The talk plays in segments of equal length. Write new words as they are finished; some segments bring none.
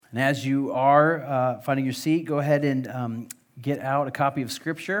And as you are finding your seat, go ahead and get out a copy of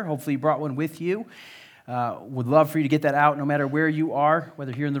Scripture. Hopefully you brought one with you. Would love for you to get that out no matter where you are,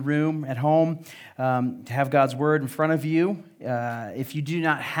 whether here in the room, at home, to have God's Word in front of you. If you do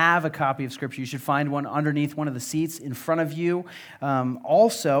not have a copy of Scripture, you should find one underneath one of the seats in front of you.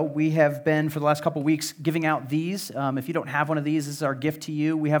 Also, we have been, for the last couple weeks, giving out these. If you don't have one of these, this is our gift to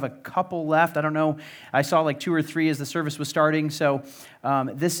you. We have a couple left. I don't know. I saw like 2 or 3 as the service was starting. So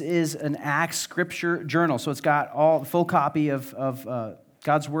this is an Acts Scripture Journal. So it's got all the full copy of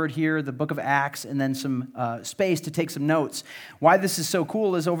God's Word here, the book of Acts, and then some space to take some notes. Why this is so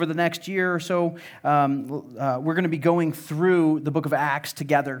cool is over the next year or so, we're going to be going through the book of Acts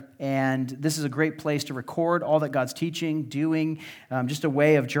together, and this is a great place to record all that God's teaching, doing, just a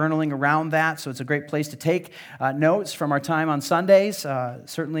way of journaling around that, so it's a great place to take notes from our time on Sundays.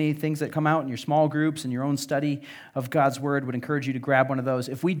 Certainly things that come out in your small groups and your own study of God's Word would encourage you to grab one of those.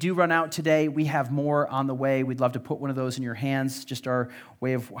 If we do run out today, we have more on the way. We'd love to put one of those in your hands, just our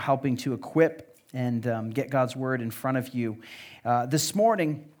way of helping to equip and get God's Word in front of you. This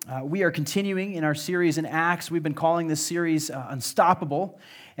morning, we are continuing in our series in Acts. We've been calling this series Unstoppable,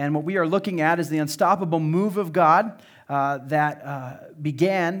 and what we are looking at is the unstoppable move of God that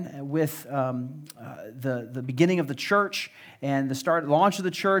began with the beginning of the church and the launch of the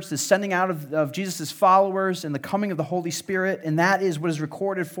church, the sending out of Jesus' followers, and the coming of the Holy Spirit, and that is what is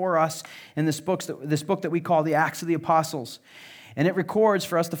recorded for us in this book that we call the Acts of the Apostles. And it records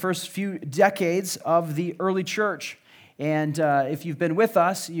for us the first few decades of the early church. And if you've been with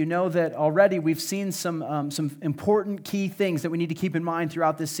us, you know that already we've seen some important key things that we need to keep in mind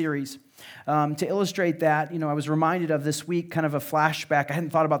throughout this series. To illustrate that, I was reminded of this week, kind of a flashback. I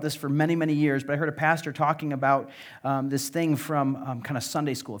hadn't thought about this for many, many years, but I heard a pastor talking about this thing from kind of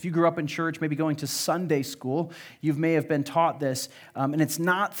Sunday school. If you grew up in church, maybe going to Sunday school, you may have been taught this, and it's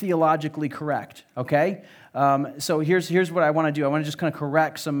not theologically correct, okay? So here's what I want to do. I want to just kind of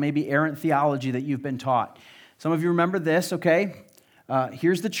correct some maybe errant theology that you've been taught. Some of you remember this, okay?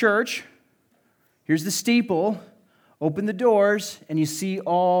 Here's the church. Here's the steeple. Open the doors, and you see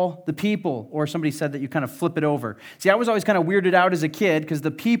all the people. Or somebody said that you kind of flip it over. See, I was always kind of weirded out as a kid because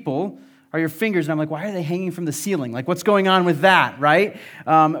the people are your fingers, and I'm like, why are they hanging from the ceiling? Like, what's going on with that, right?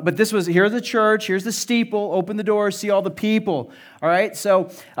 But here's the church, here's the steeple, open the doors, see all the people, all right?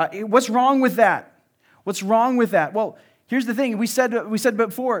 So what's wrong with that? What's wrong with that? Well, here's the thing. We said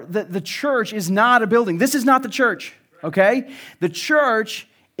before that the church is not a building. This is not the church, okay? The church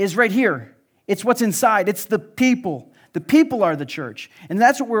is right here. It's what's inside. It's the people. The people are the church. And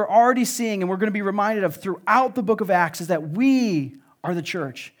that's what we're already seeing, and we're going to be reminded of throughout the book of Acts, is that we are the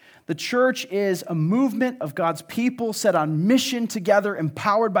church. The church is a movement of God's people set on mission together,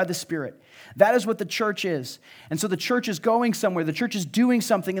 empowered by the Spirit. That is what the church is. And so the church is going somewhere. The church is doing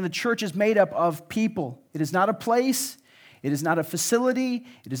something, and the church is made up of people. It is not a place. It is not a facility.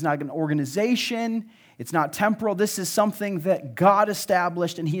 It is not an organization. It's not temporal. This is something that God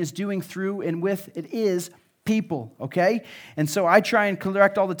established, and He is doing through and with. It is people, okay? And so I try and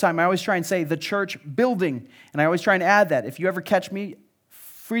correct all the time. I always try and say the church building, and I always try and add that. If you ever catch me,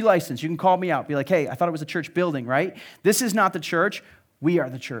 free license, you can call me out. Be like, hey, I thought it was a church building, right? This is not the church. We are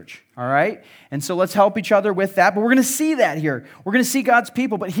the church, all right? And so let's help each other with that. But we're going to see that here. We're going to see God's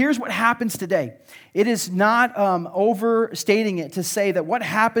people. But here's what happens today. It is not overstating it to say that what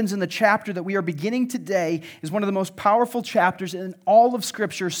happens in the chapter that we are beginning today is one of the most powerful chapters in all of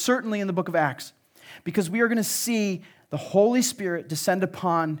Scripture, certainly in the book of Acts. Because we are going to see the Holy Spirit descend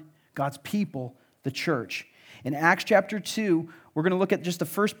upon God's people, the church. In Acts chapter 2, we're going to look at just the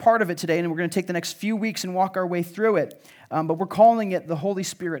first part of it today, and we're going to take the next few weeks and walk our way through it. But we're calling it the Holy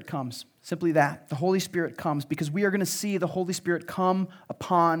Spirit comes. Simply that. The Holy Spirit comes, because we are going to see the Holy Spirit come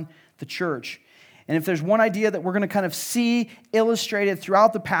upon the church. And if there's one idea that we're going to kind of see illustrated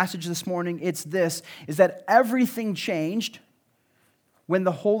throughout the passage this morning, it's this, is that everything changed when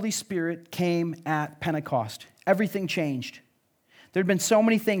the Holy Spirit came at Pentecost. Everything changed. There had been so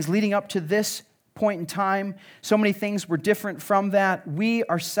many things leading up to this point in time. So many things were different from that. We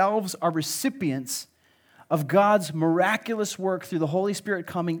ourselves are recipients of God's miraculous work through the Holy Spirit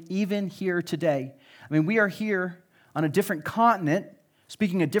coming even here today. I mean, we are here on a different continent,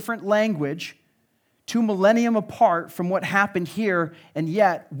 speaking a different language, 2 millennium apart from what happened here, and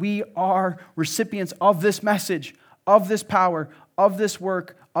yet we are recipients of this message, of this power, of this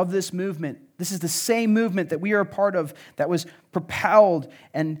work, of this movement. This is the same movement that we are a part of that was propelled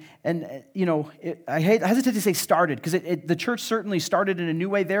and I hesitate to say started, because the church certainly started in a new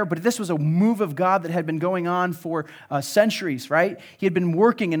way there, but this was a move of God that had been going on for centuries, right? He had been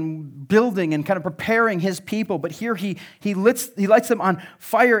working and building and kind of preparing his people, but here he lights them on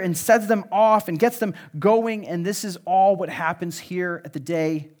fire and sets them off and gets them going, and this is all what happens here at the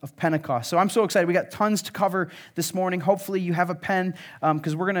day of Pentecost. So I'm so excited. We got tons to cover this morning. Hopefully you have a pen,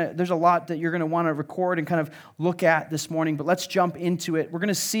 because there's a lot that you're going to want to record and kind of look at this morning, but let's jump into it. We're going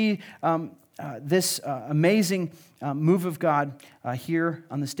to see this amazing move of God here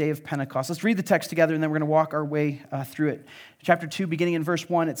on this day of Pentecost. Let's read the text together, and then we're going to walk our way through it. Chapter 2, beginning in verse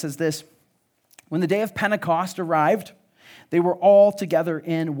 1, it says this: When the day of Pentecost arrived, they were all together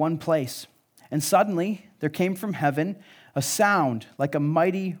in one place. And suddenly there came from heaven a sound like a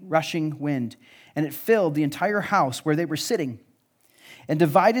mighty rushing wind, and it filled the entire house where they were sitting. And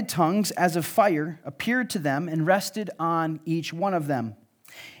divided tongues as of fire appeared to them and rested on each one of them.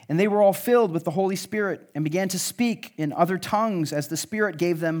 And they were all filled with the Holy Spirit and began to speak in other tongues as the Spirit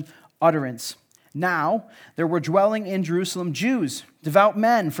gave them utterance. Now there were dwelling in Jerusalem Jews, devout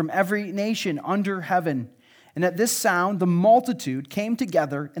men from every nation under heaven. And at this sound the multitude came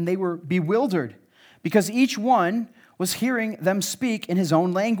together, and they were bewildered, because each one was hearing them speak in his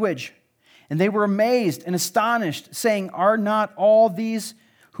own language. And they were amazed and astonished, saying, Are not all these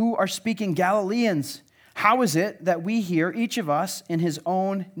who are speaking Galileans? How is it that we hear, each of us, in his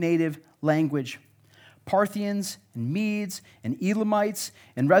own native language? Parthians and Medes and Elamites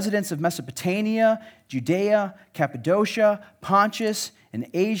and residents of Mesopotamia, Judea, Cappadocia, Pontus and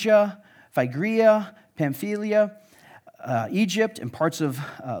Asia, Phrygia, Pamphylia, Egypt, and parts of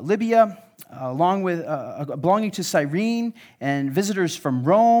Libya, belonging to Cyrene, and visitors from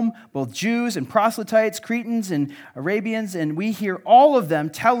Rome, both Jews and proselytes, Cretans and Arabians, and we hear all of them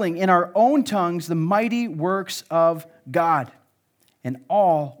telling in our own tongues the mighty works of God. And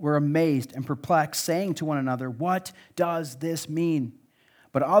all were amazed and perplexed, saying to one another, What does this mean?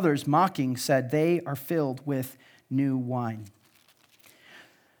 But others, mocking, said, They are filled with new wine.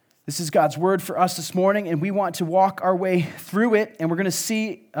 This is God's word for us this morning, and we want to walk our way through it, and we're going to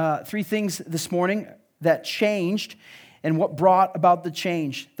see three things this morning that changed and what brought about the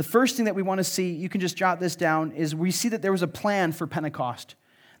change. The first thing that we want to see, you can just jot this down, is we see that there was a plan for Pentecost.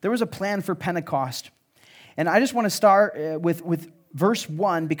 There was a plan for Pentecost. And I just want to start with verse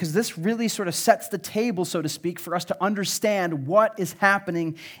 1, because this really sort of sets the table, so to speak, for us to understand what is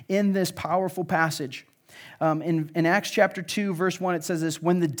happening in this powerful passage. In Acts chapter 2, verse 1, it says this: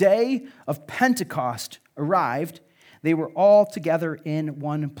 When the day of Pentecost arrived, they were all together in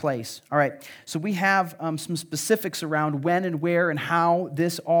one place. All right, so we have some specifics around when and where and how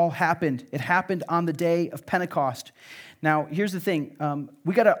this all happened. It happened on the day of Pentecost. Now, here's the thing.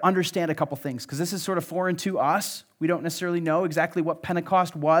 We got to understand a couple things, because this is sort of foreign to us. We don't necessarily know exactly what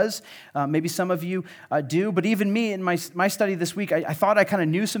Pentecost was. Maybe some of you do, but even me in my study this week, I thought I kind of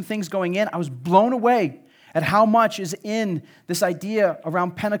knew some things going in. I was blown away at how much is in this idea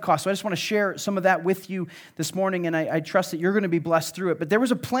around Pentecost. So I just want to share some of that with you this morning, and I trust that you're going to be blessed through it. But there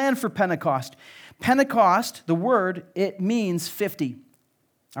was a plan for Pentecost. Pentecost, the word, it means 50.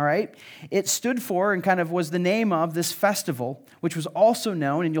 All right? It stood for and kind of was the name of this festival, which was also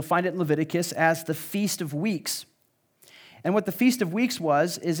known, and you'll find it in Leviticus, as the Feast of Weeks. And what the Feast of Weeks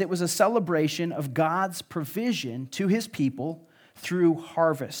was, is it was a celebration of God's provision to his people through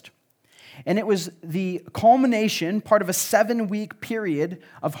harvest. And it was the culmination, part of a 7-week period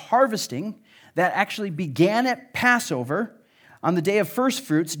of harvesting that actually began at Passover. On the day of first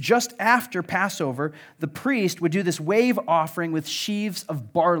fruits, just after Passover, the priest would do this wave offering with sheaves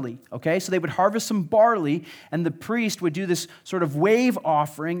of barley, okay? So they would harvest some barley, and the priest would do this sort of wave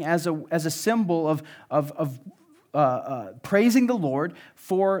offering as a symbol of praising the Lord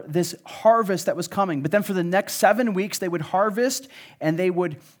for this harvest that was coming. But then for the next 7 weeks, they would harvest, and they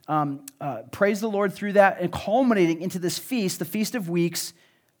would praise the Lord through that, and culminating into this feast, the Feast of Weeks,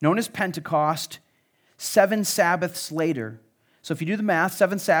 known as Pentecost, 7 Sabbaths later. So if you do the math,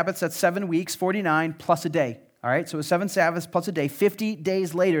 7 Sabbaths, that's 7 weeks, 49 plus a day. All right, so it was 7 Sabbaths plus a day. 50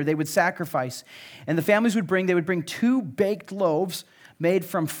 days later, they would sacrifice. And the families would bring 2 baked loaves made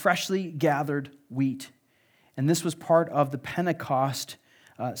from freshly gathered wheat. And this was part of the Pentecost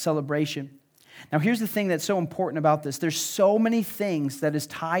celebration. Now, here's the thing that's so important about this. There's so many things that is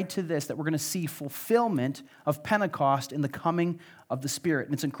tied to this that we're going to see fulfillment of Pentecost in the coming of the Spirit.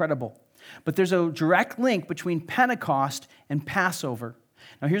 And it's incredible. But there's a direct link between Pentecost and Passover.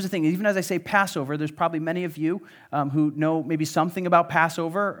 Now, here's the thing. Even as I say Passover, there's probably many of you who know maybe something about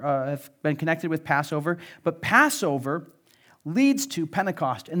Passover, have been connected with Passover. But Passover leads to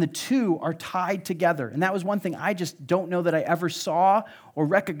Pentecost, and the two are tied together. And that was one thing I just don't know that I ever saw or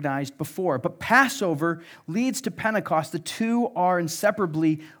recognized before. But Passover leads to Pentecost. The two are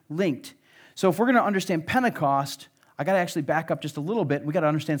inseparably linked. So if we're going to understand Pentecost, I got to actually back up just a little bit, and we got to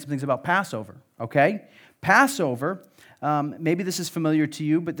understand some things about Passover, okay? Passover, maybe this is familiar to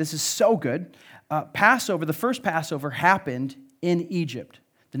you, but this is so good. Passover, the first Passover happened in Egypt.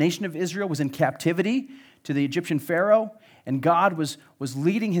 The nation of Israel was in captivity to the Egyptian Pharaoh, and God was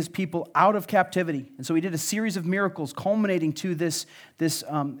leading his people out of captivity. And so he did a series of miracles culminating to this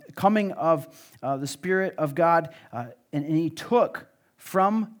coming of the Spirit of God, and he took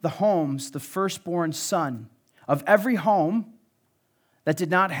from the homes the firstborn son of every home that did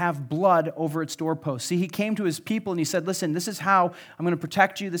not have blood over its doorposts. See, he came to his people and he said, listen, this is how I'm going to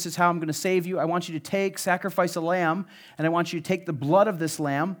protect you. This is how I'm going to save you. I want you to sacrifice a lamb, and I want you to take the blood of this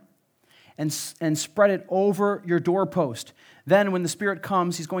lamb and spread it over your doorpost. Then when the Spirit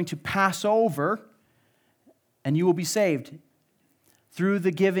comes, he's going to pass over, and you will be saved through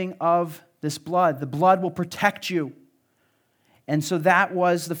the giving of this blood. The blood will protect you. And so that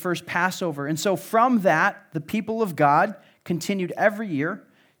was the first Passover. And so from that, the people of God continued every year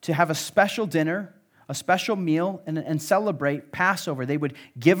to have a special dinner, a special meal, and celebrate Passover. They would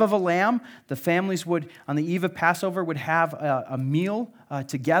give of a lamb. The families would, on the eve of Passover, would have a meal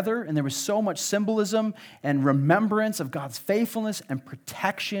together. And there was so much symbolism and remembrance of God's faithfulness and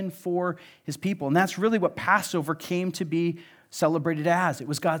protection for his people. And that's really what Passover came to be celebrated as. It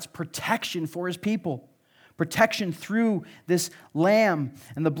was God's protection for his people. Protection through this lamb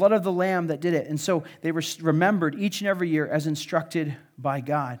and the blood of the lamb that did it. And so they were remembered each and every year as instructed by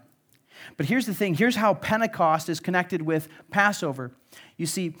God. But here's the thing. Here's how Pentecost is connected with Passover. You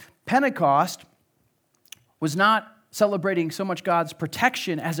see, Pentecost was not celebrating so much God's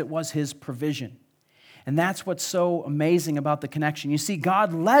protection as it was his provision. And that's what's so amazing about the connection. You see,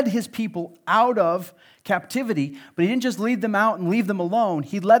 God led his people out of captivity, but he didn't just lead them out and leave them alone.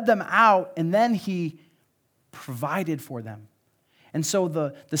 He led them out, and then he provided for them. And so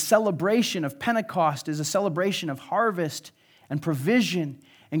the celebration of Pentecost is a celebration of harvest and provision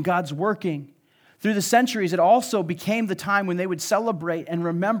and God's working. Through the centuries, it also became the time when they would celebrate and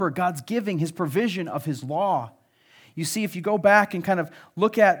remember God's giving, his provision of his law. You see, if you go back and kind of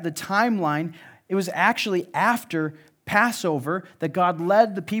look at the timeline, it was actually after Passover that God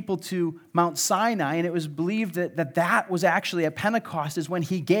led the people to Mount Sinai, and it was believed that was actually at Pentecost is when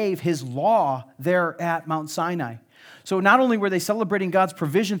he gave his law there at Mount Sinai. So not only were they celebrating God's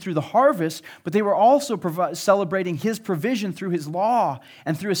provision through the harvest, but they were also celebrating his provision through his law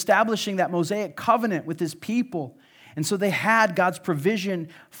and through establishing that Mosaic covenant with his people. And so they had God's provision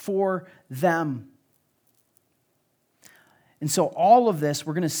for them. And so all of this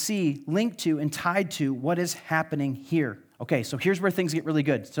we're going to see linked to and tied to what is happening here. Okay, so here's where things get really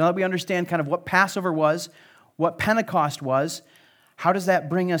good. So now that we understand kind of what Passover was, what Pentecost was, how does that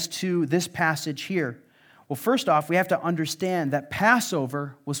bring us to this passage here? Well, first off, we have to understand that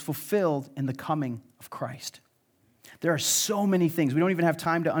Passover was fulfilled in the coming of Christ. There are so many things. We don't even have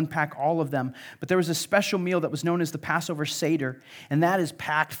time to unpack all of them. But there was a special meal that was known as the Passover Seder, and that is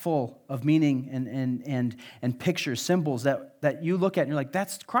packed full of meaning and pictures, symbols that you look at and you're like,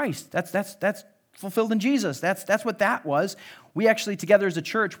 that's Christ. That's fulfilled in Jesus. That's what that was. We actually, together as a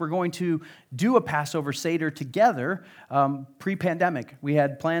church, we're going to do a Passover Seder together pre-pandemic. We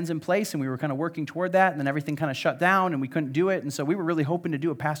had plans in place, and we were kind of working toward that, and then everything kind of shut down, and we couldn't do it, and so we were really hoping to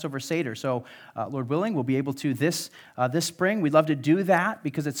do a Passover Seder. So, Lord willing, we'll be able to this spring. We'd love to do that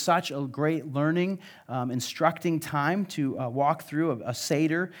because it's such a great learning, instructing time to walk through a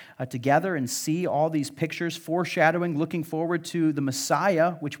Seder together and see all these pictures, foreshadowing, looking forward to the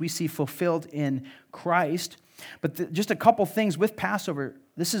Messiah, which we see fulfilled in Christ. But just a couple things with Passover.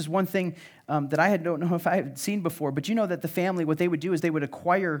 This is one thing that I don't know if I had seen before, but you know that the family, what they would do is they would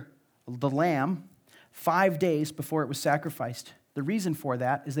acquire the lamb 5 days before it was sacrificed. The reason for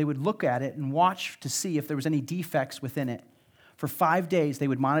that is they would look at it and watch to see if there was any defects within it. For 5 days, they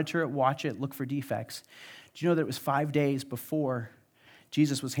would monitor it, watch it, look for defects. Do you know that it was 5 days before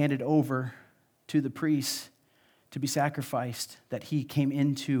Jesus was handed over to the priests to be sacrificed that he came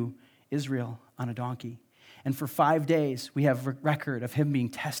into Israel on a donkey? And for 5 days, we have a record of him being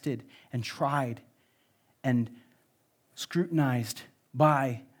tested and tried and scrutinized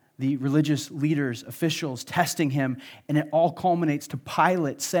by the religious leaders, officials, testing him. And it all culminates to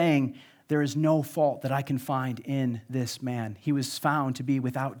Pilate saying, there is no fault that I can find in this man. He was found to be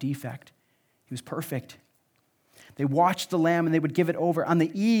without defect. He was perfect. They watched the lamb and they would give it over. On the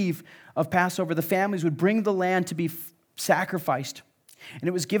eve of Passover, the families would bring the lamb to be sacrificed. And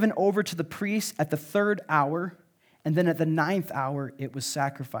it was given over to the priests at the third hour, And then at the 9th hour, it was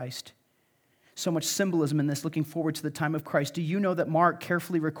sacrificed. So much symbolism in this, looking forward to the time of Christ. Do you know that Mark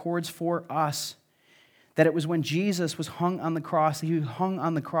carefully records for us that it was when Jesus was hung on the cross, he hung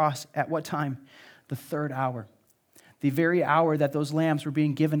on the cross at what time? The 3rd hour. The very hour that those lambs were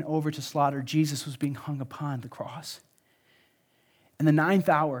being given over to slaughter, Jesus was being hung upon the cross. And the 9th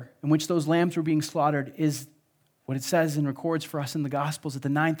hour in which those lambs were being slaughtered is what it says and records for us in the Gospels, that the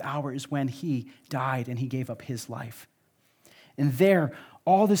 9th hour is when he died and he gave up his life. And there,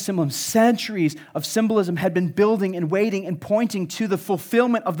 all the symbolism, centuries of symbolism had been building and waiting and pointing to the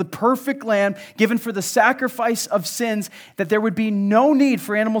fulfillment of the perfect lamb given for the sacrifice of sins, that there would be no need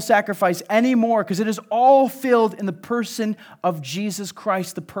for animal sacrifice anymore because it is all filled in the person of Jesus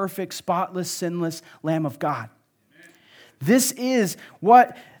Christ, the perfect, spotless, sinless Lamb of God. Amen. This is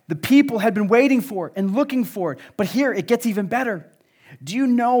what the people had been waiting for and looking for. But here it gets even better. Do you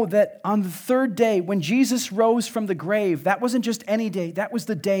know that on the 3rd day, when Jesus rose from the grave, that wasn't just any day, that was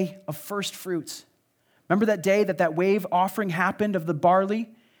the day of first fruits. Remember that day that wave offering happened of the barley?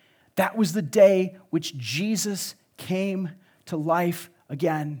 That was the day which Jesus came to life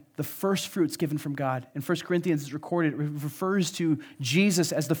again, the first fruits given from God. In 1 Corinthians, it's recorded, it refers to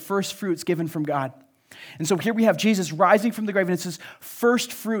Jesus as the first fruits given from God. And so here we have Jesus rising from the grave, and it says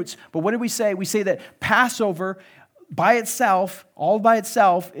first fruits. But what do we say? We say that Passover by itself, all by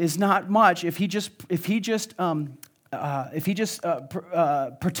itself, is not much. If he just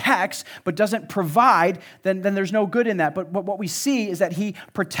protects but doesn't provide, then there's no good in that. But what we see is that he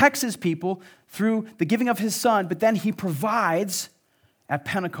protects his people through the giving of his son, but then he provides at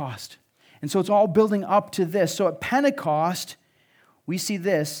Pentecost. And so it's all building up to this. So at Pentecost, we see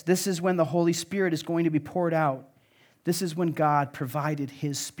this. This is when the Holy Spirit is going to be poured out. This is when God provided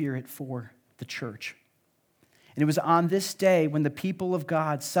his Spirit for the church. And it was on this day when the people of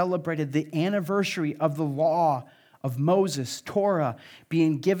God celebrated the anniversary of the law of Moses, Torah,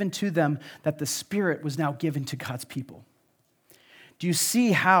 being given to them, that the Spirit was now given to God's people. Do you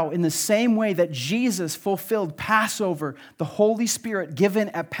see how, in the same way that Jesus fulfilled Passover, the Holy Spirit given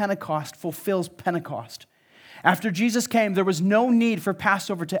at Pentecost fulfills Pentecost? After Jesus came, there was no need for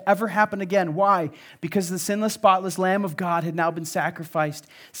Passover to ever happen again. Why? Because the sinless, spotless Lamb of God had now been sacrificed.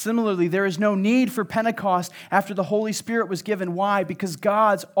 Similarly, there is no need for Pentecost after the Holy Spirit was given. Why? Because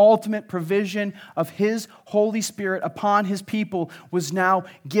God's ultimate provision of his Holy Spirit upon his people was now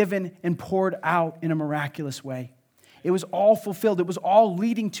given and poured out in a miraculous way. It was all fulfilled. It was all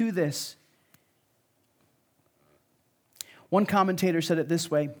leading to this. One commentator said it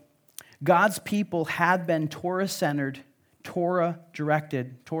this way: God's people had been Torah-centered,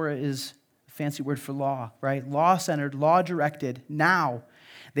 Torah-directed. Torah is a fancy word for law, right? Law-centered, law-directed. Now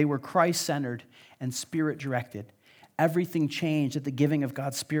they were Christ-centered and Spirit-directed. Everything changed at the giving of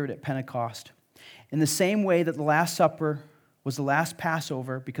God's Spirit at Pentecost. In the same way that the Last Supper was the last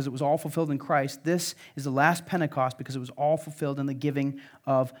Passover because it was all fulfilled in Christ, this is the last Pentecost because it was all fulfilled in the giving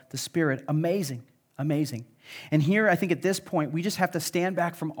of the Spirit. Amazing, amazing. And here, I think at this point, we just have to stand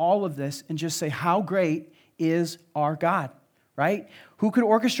back from all of this and just say, how great is our God, right? Who could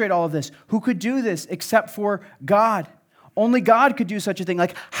orchestrate all of this? Who could do this except for God? Only God could do such a thing.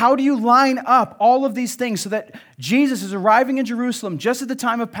 Like, how do you line up all of these things so that Jesus is arriving in Jerusalem just at the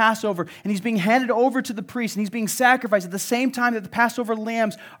time of Passover, and he's being handed over to the priest, and he's being sacrificed at the same time that the Passover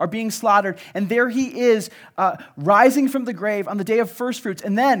lambs are being slaughtered, and there he is rising from the grave on the day of first fruits,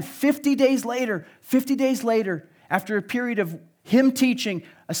 and then 50 days later, after a period of him teaching,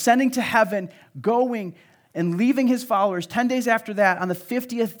 ascending to heaven, going and leaving his followers, 10 days after that, on the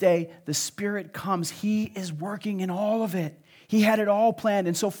 50th day, the Spirit comes. He is working in all of it. He had it all planned.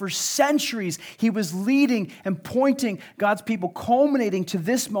 And so for centuries, he was leading and pointing God's people, culminating to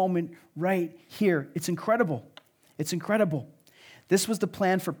this moment right here. It's incredible. It's incredible. This was the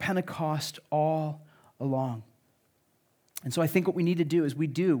plan for Pentecost all along. And so I think what we need to do is we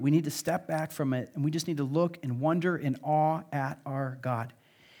need to step back from it, and we just need to look and wonder in awe at our God.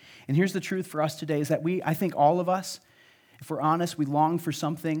 And here's the truth for us today is that I think all of us, if we're honest, we long for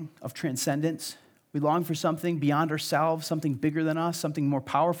something of transcendence. We long for something beyond ourselves, something bigger than us, something more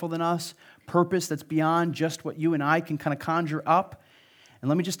powerful than us, purpose that's beyond just what you and I can kind of conjure up. And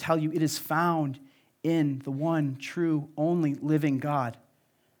let me just tell you, it is found in the one true, only living God,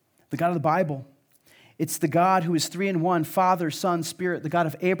 the God of the Bible. It's the God who is three in one, Father, Son, Spirit, the God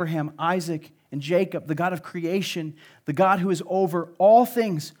of Abraham, Isaac, and Jacob, the God of creation, the God who is over all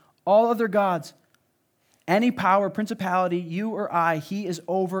things, all other gods, any power, principality, you or I, he is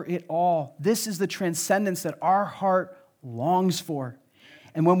over it all. This is the transcendence that our heart longs for.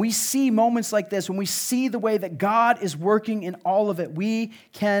 And when we see moments like this, when we see the way that God is working in all of it, we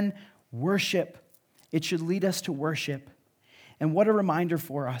can worship It should lead us to worship. And what a reminder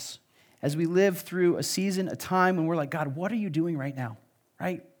for us as we live through a season, a time when we're like, God, what are you doing right now?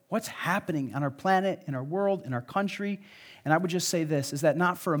 Right? What's happening on our planet, in our world, in our country? And I would just say this, is that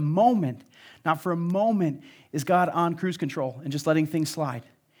not for a moment is God on cruise control and just letting things slide.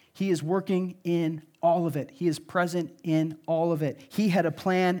 He is working in all of it. He is present in all of it. He had a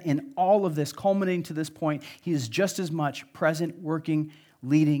plan in all of this, culminating to this point. He is just as much present, working,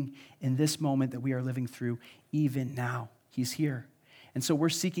 leading in this moment that we are living through even now. He's here. And so we're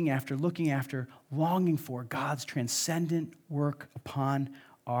seeking after, looking after, longing for God's transcendent work upon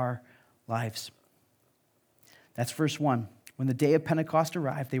our lives. That's verse 1. When the day of Pentecost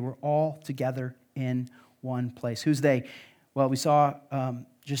arrived, they were all together in one place. Who's they? Well, we saw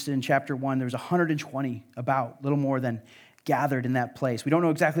just in chapter 1, there was 120 about, little more than gathered in that place. We don't know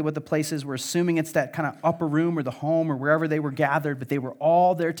exactly what the place is. We're assuming it's that kind of upper room or the home or wherever they were gathered, but they were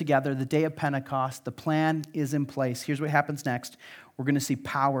all there together the day of Pentecost. The plan is in place. Here's what happens next. We're going to see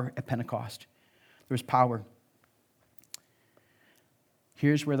power at Pentecost. There's power.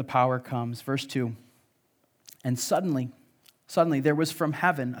 Here's where the power comes. Verse 2. And suddenly there was from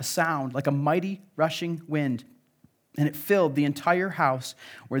heaven a sound like a mighty rushing wind, and it filled the entire house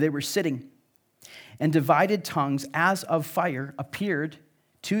where they were sitting. And divided tongues as of fire appeared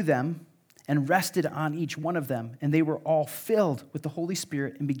to them and rested on each one of them. And they were all filled with the Holy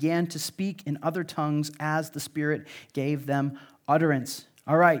Spirit and began to speak in other tongues as the Spirit gave them utterance.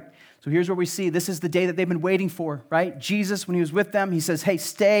 All right, so here's what we see. This is the day that they've been waiting for, right? Jesus, when he was with them, he says, hey,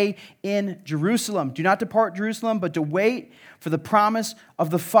 stay in Jerusalem. Do not depart Jerusalem, but to wait for the promise of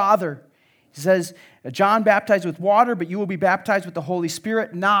the Father. He says, John baptized with water, but you will be baptized with the Holy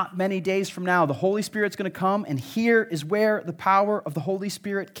Spirit not many days from now. The Holy Spirit's going to come, and here is where the power of the Holy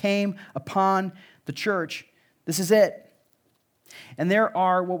Spirit came upon the church. This is it. And there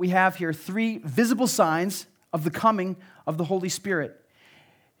are, what we have here, 3 visible signs of the coming of the Holy Spirit.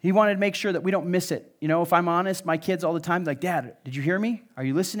 He wanted to make sure that we don't miss it. You know, if I'm honest, my kids all the time, like, Dad, did you hear me? Are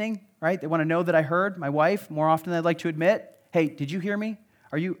you listening? Right? They want to know that I heard. My wife, more often than I'd like to admit, hey, did you hear me?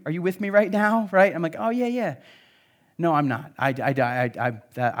 Are you with me right now? Right? I'm like, oh, yeah. No, I'm not.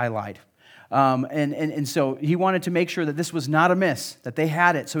 I lied. And so he wanted to make sure that this was not a miss, that they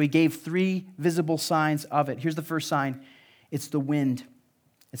had it. So he gave 3 visible signs of it. Here's the first sign. It's the wind.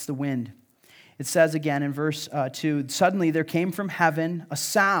 It's the wind. It says again in verse 2, suddenly there came from heaven a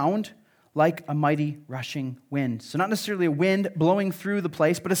sound like a mighty rushing wind. So not necessarily a wind blowing through the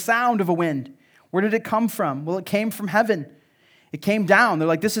place, but a sound of a wind. Where did it come from? Well, it came from heaven. It came down. They're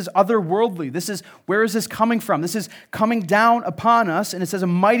like, this is otherworldly. Where is this coming from? This is coming down upon us. And it says a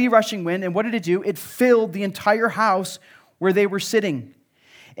mighty rushing wind. And what did it do? It filled the entire house where they were sitting.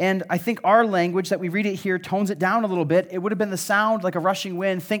 And I think our language that we read it here tones it down a little bit. It would have been the sound like a rushing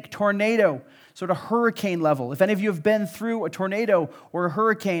wind. Think tornado, sort of hurricane level. If any of you have been through a tornado or a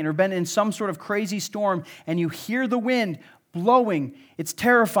hurricane or been in some sort of crazy storm and you hear the wind blowing, it's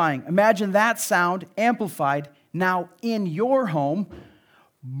terrifying. Imagine that sound amplified now in your home,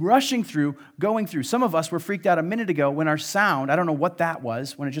 rushing through, going through. Some of us were freaked out a minute ago when our sound, I don't know what that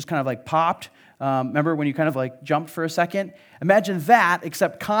was, when it just kind of like popped. Remember when you kind of like jumped for a second? Imagine that,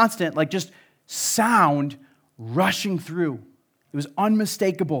 except constant, like just sound rushing through. It was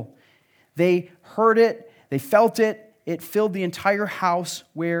unmistakable. They heard it, they felt it, it filled the entire house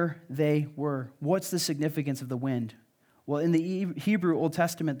where they were. What's the significance of the wind? Well, in the Hebrew Old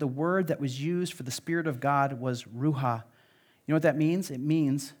Testament, the word that was used for the Spirit of God was ruha. You know what that means? It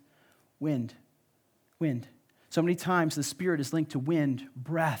means wind. Wind. So many times the Spirit is linked to wind,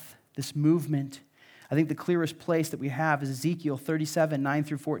 breath, this movement. I think the clearest place that we have is Ezekiel 37, 9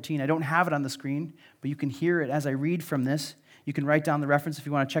 through 14. I don't have it on the screen, but you can hear it as I read from this. You can write down the reference if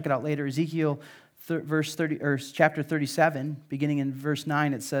you want to check it out later. Ezekiel chapter 37, beginning in verse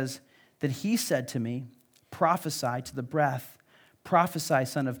 9, it says, that he said to me, prophesy to the breath, prophesy,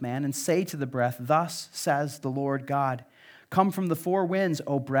 son of man, and say to the breath, thus says the Lord God, come from the 4 winds,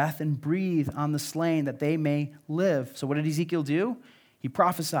 O breath, and breathe on the slain that they may live. So what did Ezekiel do? He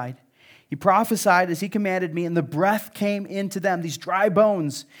prophesied. He prophesied as he commanded me, and the breath came into them, these dry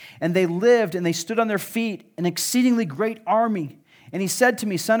bones, and they lived, and they stood on their feet, an exceedingly great army. And he said to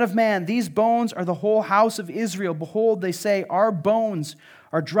me, son of man, these bones are the whole house of Israel. Behold, they say, our bones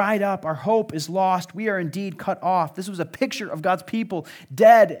are dried up, our hope is lost, we are indeed cut off. This was a picture of God's people,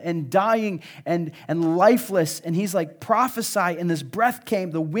 dead and dying and lifeless. And he's like, prophesy, and this breath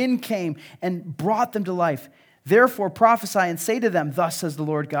came, the wind came, and brought them to life. Therefore prophesy and say to them, thus says the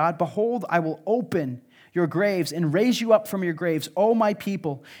Lord God, behold, I will open your graves and raise you up from your graves, O my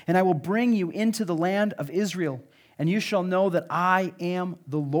people, and I will bring you into the land of Israel, and you shall know that I am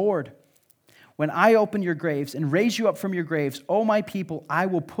the Lord. when I open your graves and raise you up from your graves, O my people, I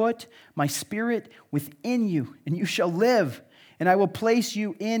will put my spirit within you, and you shall live. And I will place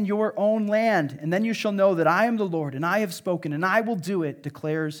you in your own land. And then you shall know that I am the Lord, and I have spoken, and I will do it,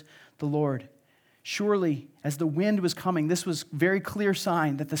 declares the Lord. Surely, as the wind was coming, this was a very clear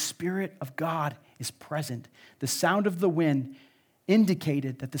sign that the Spirit of God is present. The sound of the wind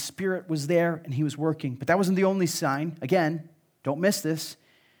indicated that the Spirit was there and he was working. But that wasn't the only sign. Again, don't miss this.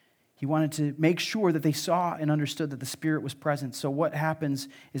 He wanted to make sure that they saw and understood that the Spirit was present. So what happens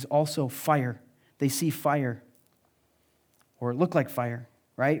is also fire. They see fire, or it looked like fire,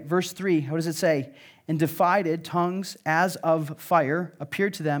 right? Verse 3, what does it say? And divided tongues as of fire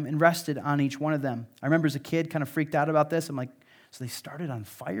appeared to them and rested on each one of them. I remember as a kid kind of freaked out about this. I'm like, so they started on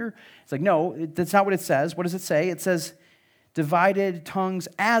fire? It's like, no, that's not what it says. What does it say? It says divided tongues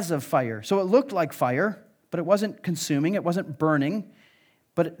as of fire. So it looked like fire, but it wasn't consuming, it wasn't burning.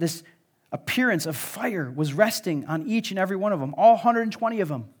 But this appearance of fire was resting on each and every one of them, all 120 of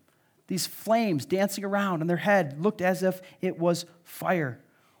them. These flames dancing around on their head looked as if it was fire.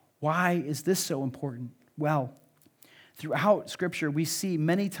 Why is this so important? Well, throughout Scripture, we see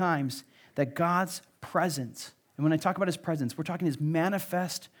many times that God's presence, and when I talk about his presence, we're talking his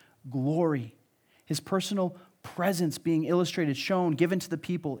manifest glory, his personal presence being illustrated, shown, given to the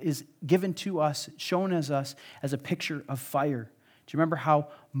people, is given to us, shown as us as a picture of fire. Do you remember how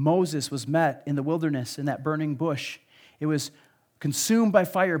Moses was met in the wilderness in that burning bush? It was consumed by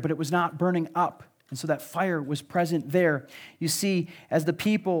fire, but it was not burning up. And so that fire was present there. You see, as the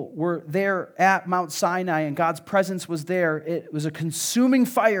people were there at Mount Sinai and God's presence was there, it was a consuming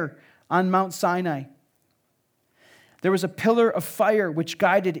fire on Mount Sinai. There was a pillar of fire which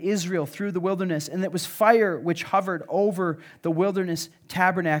guided Israel through the wilderness, and it was fire which hovered over the wilderness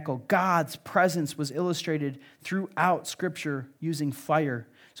tabernacle. God's presence was illustrated throughout Scripture using fire.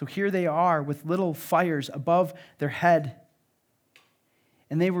 So here they are with little fires above their head.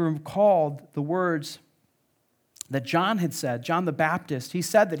 And they were called the words that John had said, John the Baptist. He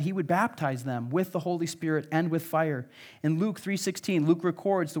said that he would baptize them with the Holy Spirit and with fire. In Luke 3:16, Luke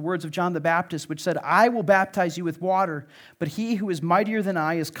records the words of John the Baptist, which said, I will baptize you with water, but he who is mightier than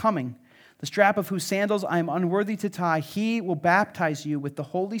I is coming, the strap of whose sandals I am unworthy to tie. He will baptize you with the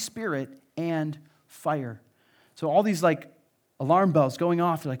Holy Spirit and fire. So all these alarm bells going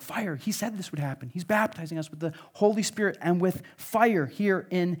off. They're like, fire. He said this would happen. He's baptizing us with the Holy Spirit and with fire here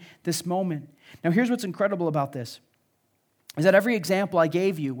in this moment. Now, here's what's incredible about this, is that every example I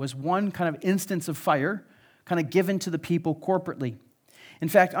gave you was one kind of instance of fire kind of given to the people corporately. In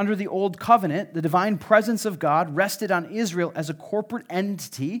fact, under the Old Covenant, the divine presence of God rested on Israel as a corporate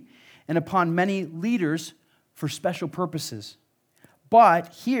entity and upon many leaders for special purposes.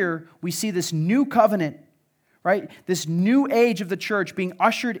 But here we see this new covenant, right? This new age of the church being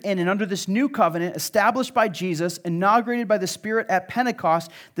ushered in, and under this new covenant established by Jesus, inaugurated by the Spirit at Pentecost,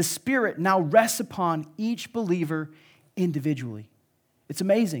 the Spirit now rests upon each believer individually. It's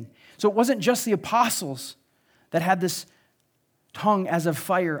amazing. So it wasn't just the apostles that had this tongue as of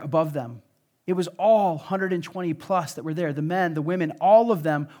fire above them. It was all 120 plus that were there. The men, the women, all of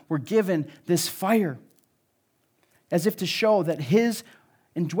them were given this fire as if to show that his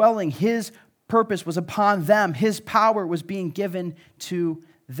indwelling, his purpose was upon them. His power was being given to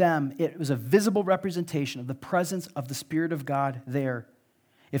them. It was a visible representation of the presence of the Spirit of God there.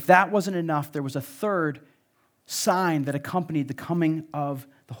 If that wasn't enough, there was a third sign that accompanied the coming of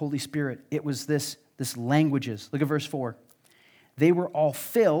the Holy Spirit. It was this languages. Look at verse 4. They were all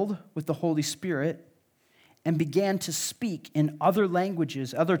filled with the Holy Spirit and began to speak in other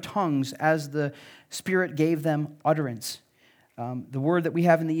languages, other tongues, as the Spirit gave them utterance. The word that we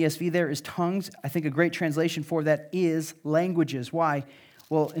have in the ESV there is tongues. I think a great translation for that is languages. Why?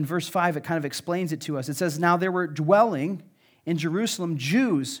 Well, in verse 5, it kind of explains it to us. It says, now there were dwelling in Jerusalem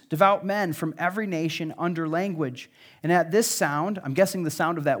Jews, devout men from every nation under language. And at this sound, I'm guessing the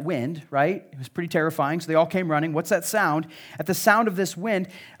sound of that wind, right? It was pretty terrifying, so they all came running. What's that sound? At the sound of this wind,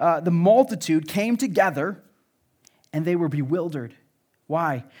 the multitude came together, and they were bewildered.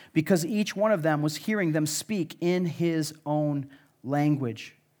 Why? Because each one of them was hearing them speak in his own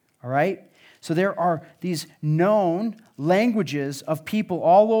language. All right? So there are these known languages of people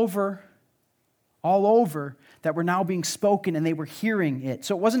all over that were now being spoken, and they were hearing it.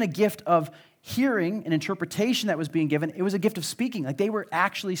 So it wasn't a gift of hearing and interpretation that was being given. It was a gift of speaking. Like they were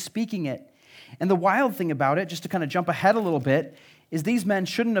actually speaking it. And the wild thing about it, just to kind of jump ahead a little bit, is these men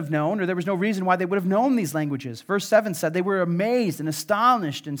shouldn't have known, or there was no reason why they would have known these languages. Verse 7 said they were amazed and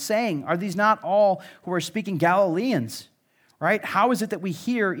astonished and saying, are these not all who are speaking Galileans? Right? How is it that we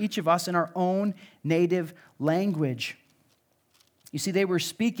hear each of us in our own native language? You see, they were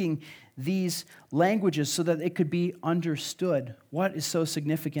speaking these languages so that it could be understood. What is so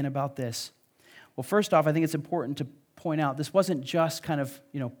significant about this? Well, first off, I think it's important to point out this wasn't just kind of,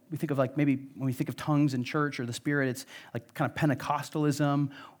 we think of like maybe when we think of tongues in church or the Spirit, it's like kind of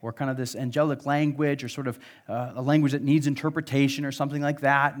Pentecostalism or kind of this angelic language or sort of a language that needs interpretation or something like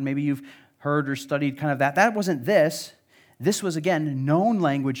that. And maybe you've heard or studied kind of that. That wasn't this. This was, again, known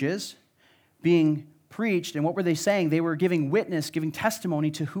languages being preached. And what were they saying? They were giving witness, giving testimony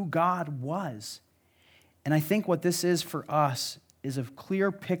to who God was. And I think what this is for us is a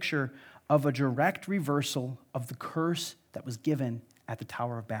clear picture of a direct reversal of the curse that was given at the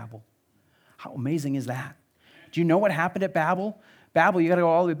Tower of Babel. How amazing is that? Do you know what happened at Babel? Babel, you got to go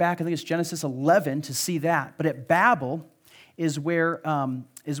all the way back. I think it's Genesis 11 to see that. But at Babel is where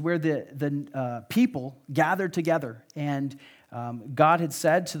the people gathered together, and God had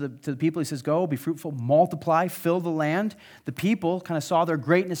said to the people, he says, go, be fruitful, multiply, fill the land. The people kind of saw their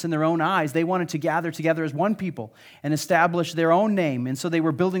greatness in their own eyes. They wanted to gather together as one people and establish their own name. And so they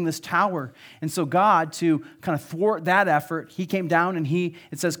were building this tower. And so God, to kind of thwart that effort, he came down and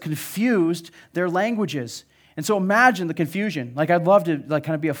it says, confused their languages. And so imagine the confusion. Like, I'd love to kind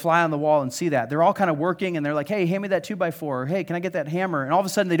of be a fly on the wall and see that. They're all kind of working, and they're like, hey, hand me that 2x4, or hey, can I get that hammer? And all of a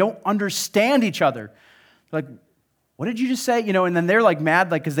sudden, they don't understand each other. Like, what did you just say? And then they're like mad,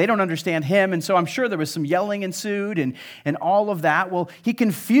 because they don't understand him. And so I'm sure there was some yelling ensued and all of that. Well, he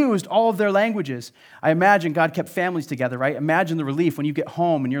confused all of their languages. I imagine God kept families together, right? Imagine the relief when you get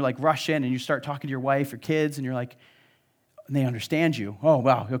home and you're like rush in and you start talking to your wife or kids and you're like, and they understand you. Oh,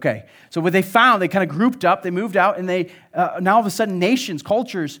 wow, okay. So what they found, they kind of grouped up, they moved out, and they now all of a sudden nations,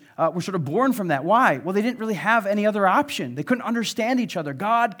 cultures were sort of born from that. Why? Well, they didn't really have any other option. They couldn't understand each other.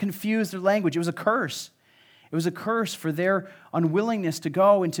 God confused their language. It was a curse. It was a curse for their unwillingness to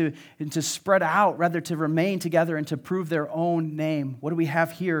go and to spread out, rather to remain together and to prove their own name. What do we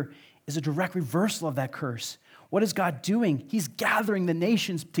have here is a direct reversal of that curse. What is God doing? He's gathering the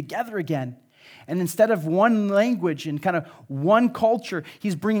nations together again. And instead of one language and kind of one culture,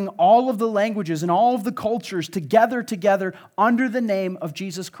 he's bringing all of the languages and all of the cultures together under the name of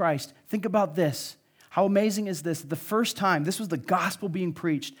Jesus Christ. Think about this. How amazing is this? The first time, this was the gospel being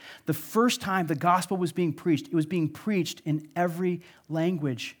preached. The first time the gospel was being preached, it was being preached in every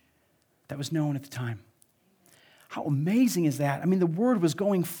language that was known at the time. How amazing is that? I mean, the word was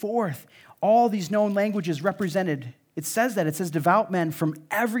going forth. All these known languages represented. It says that. It says devout men from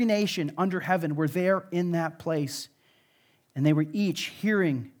every nation under heaven were there in that place. And they were each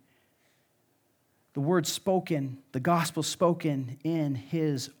hearing the word spoken, the gospel spoken in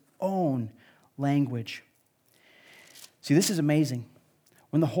his own language. See, this is amazing.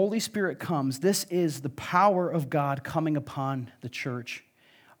 When the Holy Spirit comes, this is the power of God coming upon the church.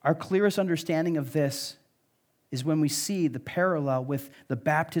 Our clearest understanding of this is when we see the parallel with the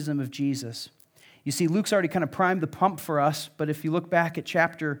baptism of Jesus. You see, Luke's already kind of primed the pump for us, but if you look back at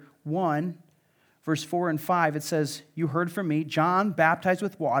chapter 1, verse 4 and 5, it says, you heard from me, John baptized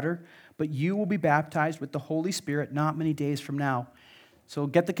with water, but you will be baptized with the Holy Spirit not many days from now. So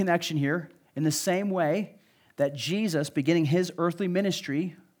get the connection here. In the same way that Jesus, beginning his earthly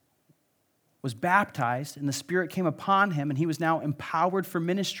ministry, was baptized and the Spirit came upon him and he was now empowered for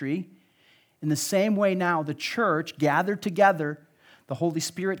ministry, in the same way now the church gathered together, the Holy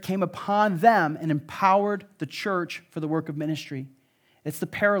Spirit came upon them and empowered the church for the work of ministry. It's the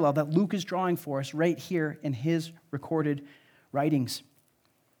parallel that Luke is drawing for us right here in his recorded writings.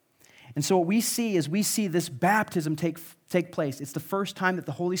 And so what we see is this baptism take place. It's the first time that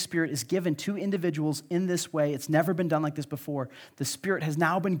the Holy Spirit is given to individuals in this way. It's never been done like this before. The Spirit has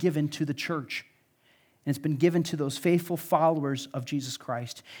now been given to the church. And it's been given to those faithful followers of Jesus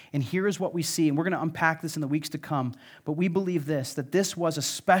Christ. And here is what we see, and we're going to unpack this in the weeks to come, but we believe that this was a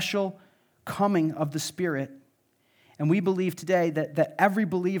special coming of the Spirit. And we believe today that every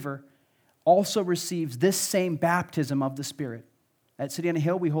believer also receives this same baptism of the Spirit. At City on a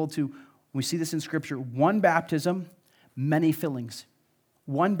Hill, we hold to, we see this in Scripture, one baptism, many fillings.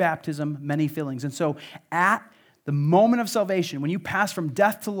 One baptism, many fillings. And so at the moment of salvation, when you pass from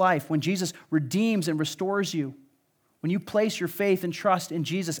death to life, when Jesus redeems and restores you, when you place your faith and trust in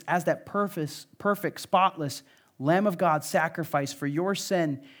Jesus as that perfect, spotless Lamb of God sacrifice for your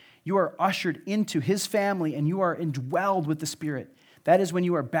sin, you are ushered into his family and you are indwelled with the Spirit. That is when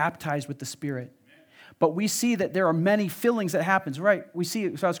you are baptized with the Spirit. But we see that there are many fillings that happens, right? We see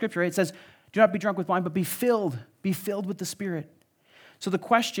throughout Scripture, right? It says, do not be drunk with wine, but be filled with the Spirit. So the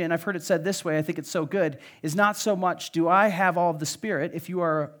question, I've heard it said this way, I think it's so good, is not so much, do I have all of the Spirit? If you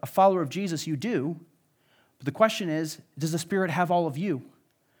are a follower of Jesus, you do. But the question is, does the Spirit have all of you?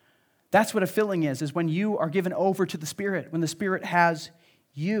 That's what a filling is when you are given over to the Spirit, when the Spirit has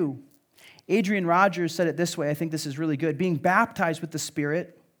you. Adrian Rogers said it this way. I think this is really good. Being baptized with the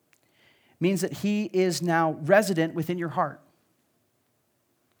Spirit means that he is now resident within your heart.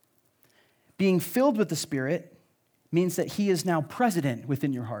 Being filled with the Spirit means that he is now president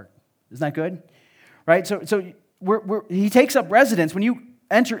within your heart. Isn't that good? Right? So he takes up residence when you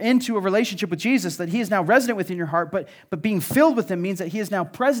enter into a relationship with Jesus, that he is now resident within your heart, but being filled with him means that he is now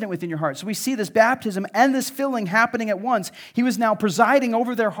president within your heart. So we see this baptism and this filling happening at once. He was now presiding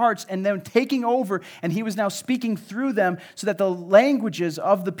over their hearts and then taking over, and he was now speaking through them so that the languages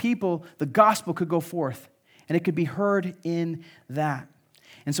of the people, the gospel could go forth, and it could be heard in that.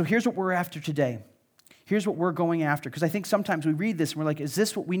 And so here's what we're after today. Here's what we're going after, because I think sometimes we read this and we're like, is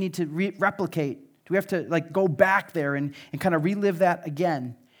this what we need to replicate? Do we have to go back there and kind of relive that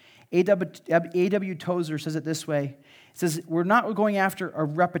again? A.W. Tozer says it this way. He says, we're not going after a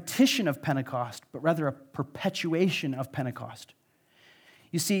repetition of Pentecost, but rather a perpetuation of Pentecost.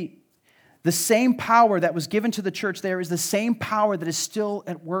 You see, the same power that was given to the church there is the same power that is still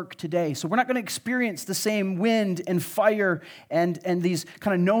at work today. So we're not going to experience the same wind and fire and these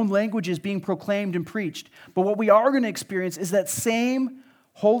kind of known languages being proclaimed and preached. But what we are going to experience is that same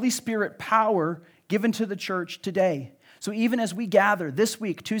Holy Spirit power given to the church today. So even as we gather this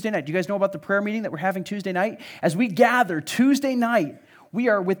week, Tuesday night, do you guys know about the prayer meeting that we're having Tuesday night? As we gather Tuesday night, we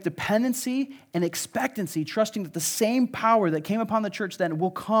are with dependency and expectancy, trusting that the same power that came upon the church then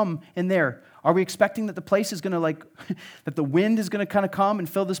will come in there. Are we expecting that the place is going to that the wind is going to kind of come and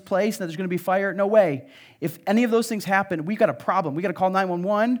fill this place, and that there's going to be fire? No way. If any of those things happen, we've got a problem. We got to call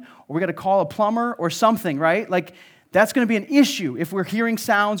 911, or we got to call a plumber or something, right? That's going to be an issue if we're hearing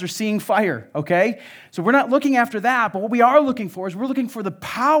sounds or seeing fire, okay? So we're not looking after that, but what we are looking for is we're looking for the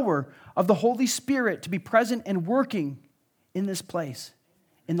power of the Holy Spirit to be present and working in this place,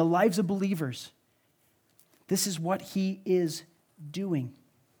 in the lives of believers. This is what he is doing.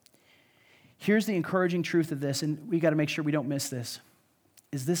 Here's the encouraging truth of this, and we got to make sure we don't miss this,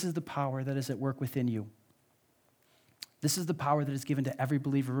 is this is the power that is at work within you. This is the power that is given to every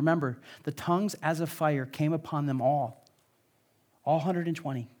believer. Remember, the tongues as a fire came upon them all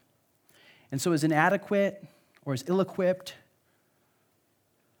 120. And so as inadequate or as ill-equipped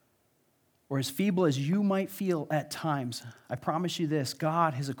or as feeble as you might feel at times, I promise you this,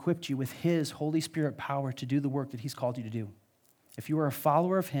 God has equipped you with his Holy Spirit power to do the work that he's called you to do. If you are a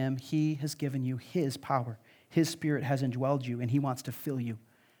follower of him, he has given you his power. His Spirit has indwelled you, and he wants to fill you.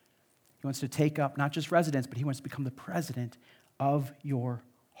 He wants to take up not just residence, but he wants to become the president of your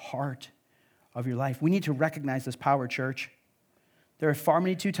heart, of your life. We need to recognize this power, church. There are far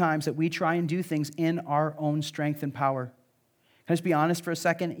many times that we try and do things in our own strength and power. Can I just be honest for a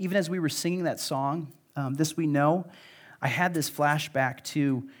second? Even as we were singing that song, This We Know, I had this flashback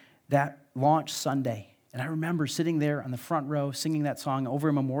to that launch Sunday. And I remember sitting there on the front row singing that song over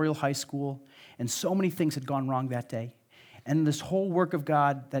in Memorial High School, and so many things had gone wrong that day. And this whole work of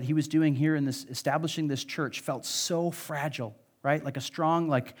God that he was doing here in this, establishing this church felt so fragile, right? Like a strong,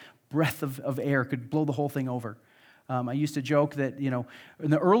 breath of air could blow the whole thing over. I used to joke that, in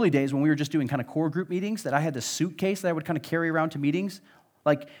the early days when we were just doing kind of core group meetings, that I had this suitcase that I would kind of carry around to meetings.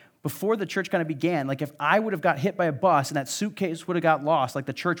 Before the church kind of began, if I would have got hit by a bus and that suitcase would have got lost,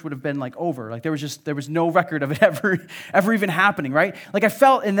 the church would have been over. There was no record of it ever even happening, right? I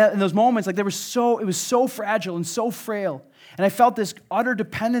felt in those moments it was so fragile and so frail. And I felt this utter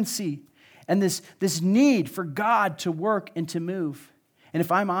dependency and this need for God to work and to move. And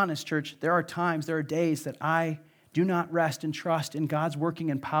if I'm honest, church, there are days that I do not rest and trust in God's working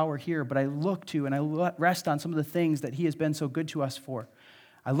and power here, but I look to and I rest on some of the things that he has been so good to us for.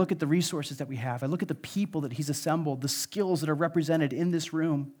 I look at the resources that we have. I look at the people that he's assembled, the skills that are represented in this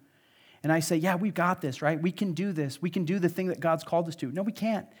room. And I say, yeah, we've got this, right? We can do this. We can do the thing that God's called us to. No, we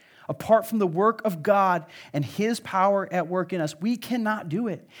can't. Apart from the work of God and his power at work in us, we cannot do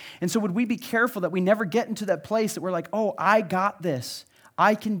it. And so would we be careful that we never get into that place that we're like, oh, I got this.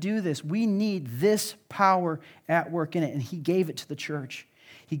 I can do this. We need this power at work in it. And he gave it to the church.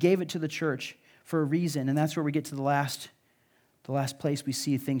 He gave it to the church for a reason. And that's where we get to the last place we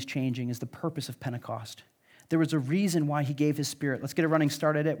see things changing is the purpose of Pentecost. There was a reason why he gave his Spirit. Let's get a running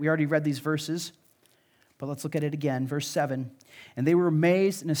start at it. We already read these verses, but let's look at it again. Verse 7, and they were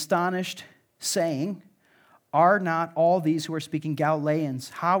amazed and astonished, saying, are not all these who are speaking Galileans?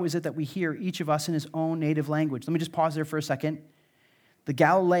 How is it that we hear each of us in his own native language? Let me just pause there for a second. The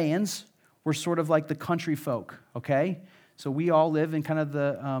Galileans were sort of like the country folk, okay? So we all live in kind of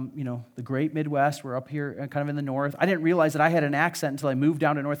the great Midwest. We're up here kind of in the north. I didn't realize that I had an accent until I moved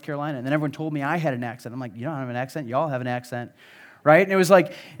down to North Carolina, and then everyone told me I had an accent. I'm like, you don't have an accent? Y'all have an accent, right? And it was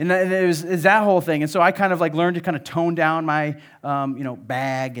like, and it was that whole thing. And so I kind of like learned to kind of tone down my,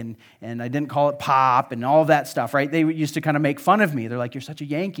 bag, and I didn't call it pop and all of that stuff, right? They used to kind of make fun of me. They're like, you're such a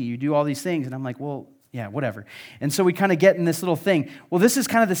Yankee, you do all these things. And I'm like, well, yeah, whatever. And so we kind of get in this little thing. Well, this is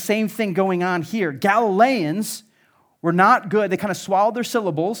kind of the same thing going on here. Galileans were not good. They kind of swallowed their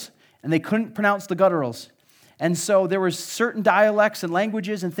syllables, and they couldn't pronounce the gutturals. And so there were certain dialects and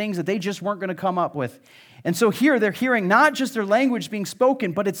languages and things that they just weren't going to come up with. And so here they're hearing not just their language being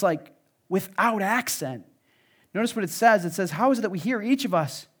spoken, but it's like without accent. Notice what it says. It says, how is it that we hear each of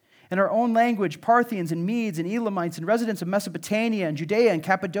us in our own language, Parthians and Medes and Elamites and residents of Mesopotamia and Judea and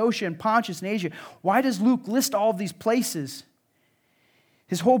Cappadocia and Pontus and Asia? Why does Luke list all of these places?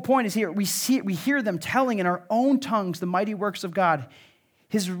 His whole point is here. We hear them telling in our own tongues the mighty works of God.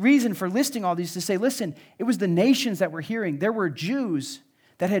 His reason for listing all these is to say, listen, it was the nations that were hearing. There were Jews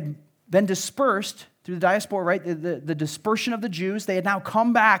that had been dispersed through the diaspora, right? The dispersion of the Jews. They had now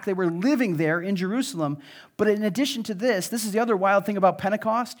come back. They were living there in Jerusalem. But in addition to this is the other wild thing about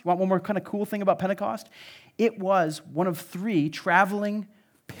Pentecost. You want one more kind of cool thing about Pentecost? It was one of 3 traveling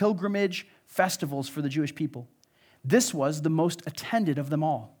pilgrimage festivals for the Jewish people. This was the most attended of them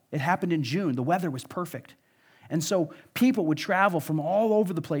all. It happened in June. The weather was perfect. And so people would travel from all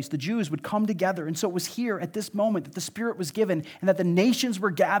over the place. The Jews would come together. And so it was here at this moment that the Spirit was given and that the nations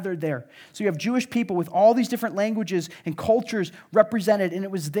were gathered there. So you have Jewish people with all these different languages and cultures represented, and it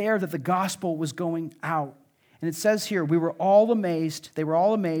was there that the gospel was going out. And it says here, they were all amazed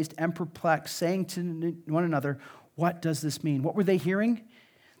and perplexed, saying to one another, what does this mean? What were they hearing?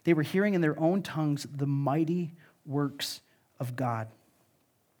 They were hearing in their own tongues the mighty works of God.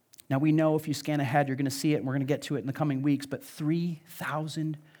 Now, we know if you scan ahead, you're going to see it, and we're going to get to it in the coming weeks, but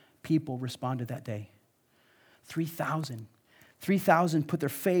 3,000 people responded that day. 3,000. 3,000 put their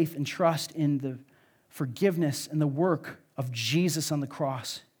faith and trust in the forgiveness and the work of Jesus on the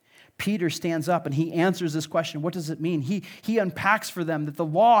cross. Peter stands up and he answers this question. What does it mean? He unpacks for them that the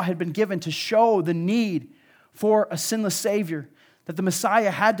law had been given to show the need for a sinless Savior, that the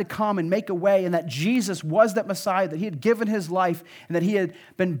Messiah had to come and make a way, and that Jesus was that Messiah, that he had given his life, and that he had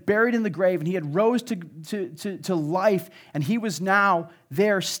been buried in the grave, and he had rose to life, and he was now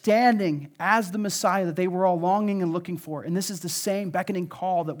there standing as the Messiah that they were all longing and looking for. And this is the same beckoning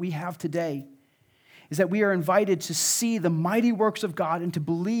call that we have today, is that we are invited to see the mighty works of God and to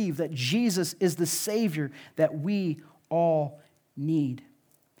believe that Jesus is the Savior that we all need.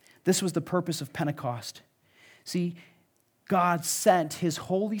 This was the purpose of Pentecost. See, God sent his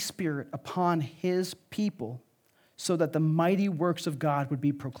Holy Spirit upon his people so that the mighty works of God would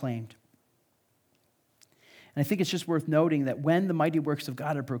be proclaimed. And I think it's just worth noting that when the mighty works of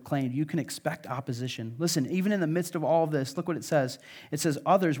God are proclaimed, you can expect opposition. Listen, even in the midst of all of this, look what it says. It says,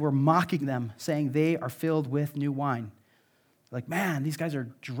 others were mocking them, saying they are filled with new wine. Like, man, these guys are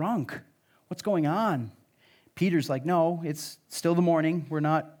drunk. What's going on? Peter's like, no, it's still the morning. We're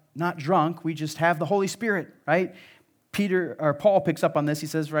not drunk. We just have the Holy Spirit, right? Paul picks up on this. He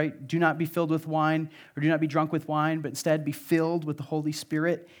says, right, do not be filled with wine, or do not be drunk with wine, but instead be filled with the Holy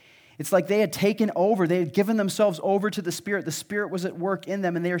Spirit. It's like they had taken over. They had given themselves over to the Spirit. The Spirit was at work in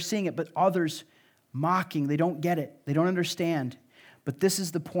them, and they are seeing it, but others mocking. They don't get it. They don't understand. But this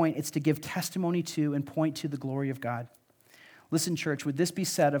is the point. It's to give testimony to and point to the glory of God. Listen, church, would this be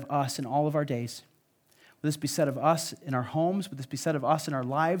said of us in all of our days? Would this be said of us in our homes? Would this be said of us in our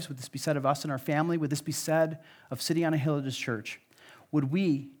lives? Would this be said of us in our family? Would this be said of City on a Hill as church? Would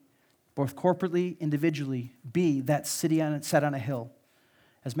we, both corporately, individually, be that city set on a hill,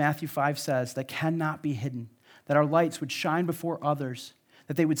 as Matthew 5 says, that cannot be hidden, that our lights would shine before others,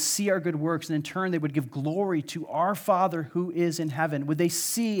 that they would see our good works, and in turn they would give glory to our Father who is in heaven? Would they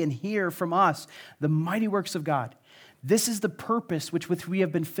see and hear from us the mighty works of God? This is the purpose with which we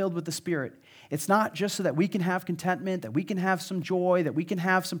have been filled with the Spirit. It's not just so that we can have contentment, that we can have some joy, that we can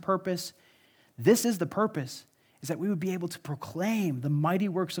have some purpose. This is the purpose, is that we would be able to proclaim the mighty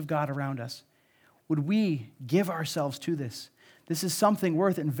works of God around us. Would we give ourselves to this? This is something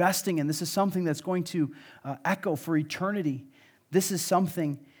worth investing in. This is something that's going to echo for eternity. This is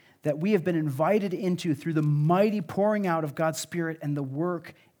something that we have been invited into through the mighty pouring out of God's Spirit and the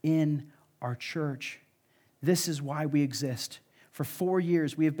work in our church. This is why we exist. For 4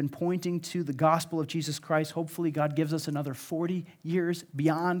 years, we have been pointing to the gospel of Jesus Christ. Hopefully, God gives us another 40 years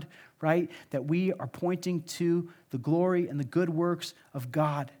beyond, right? That we are pointing to the glory and the good works of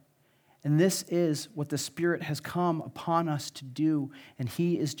God. And this is what the Spirit has come upon us to do, and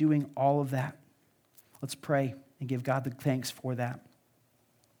he is doing all of that. Let's pray and give God the thanks for that.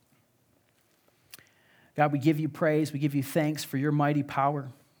 God, we give you praise. We give you thanks for your mighty power.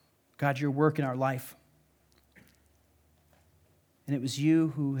 God, your work in our life. and it was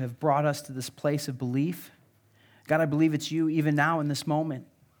you who have brought us to this place of belief. God, I believe it's you even now in this moment.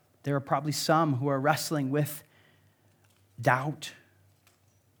 There are probably some who are wrestling with doubt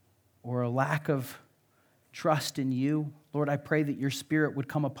or a lack of trust in you. Lord, I pray that your Spirit would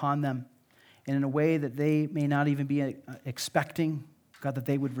come upon them, and in a way that they may not even be expecting, God, that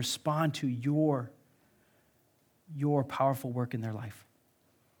they would respond to your powerful work in their life.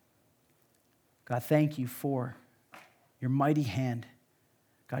 God, thank you for your mighty hand.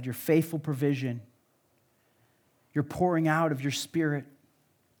 God, your faithful provision, your pouring out of your Spirit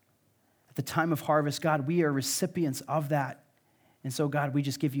at the time of harvest. God, we are recipients of that. And so, God, we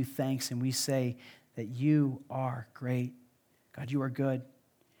just give you thanks and we say that you are great. God, you are good.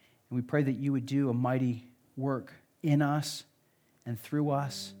 And we pray that you would do a mighty work in us and through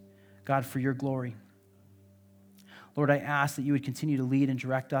us, God, for your glory. Lord, I ask that you would continue to lead and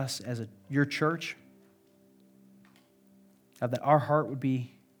direct us as your church. God, that our heart would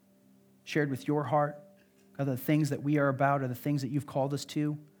be shared with your heart. God, the things that we are about are the things that you've called us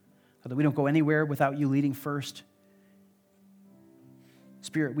to. God, that we don't go anywhere without you leading first.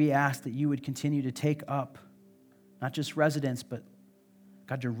 Spirit, we ask that you would continue to take up not just residence, but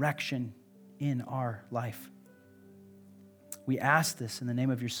God, direction in our life. We ask this in the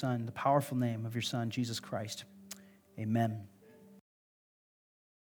name of your Son, the powerful name of your Son, Jesus Christ. Amen.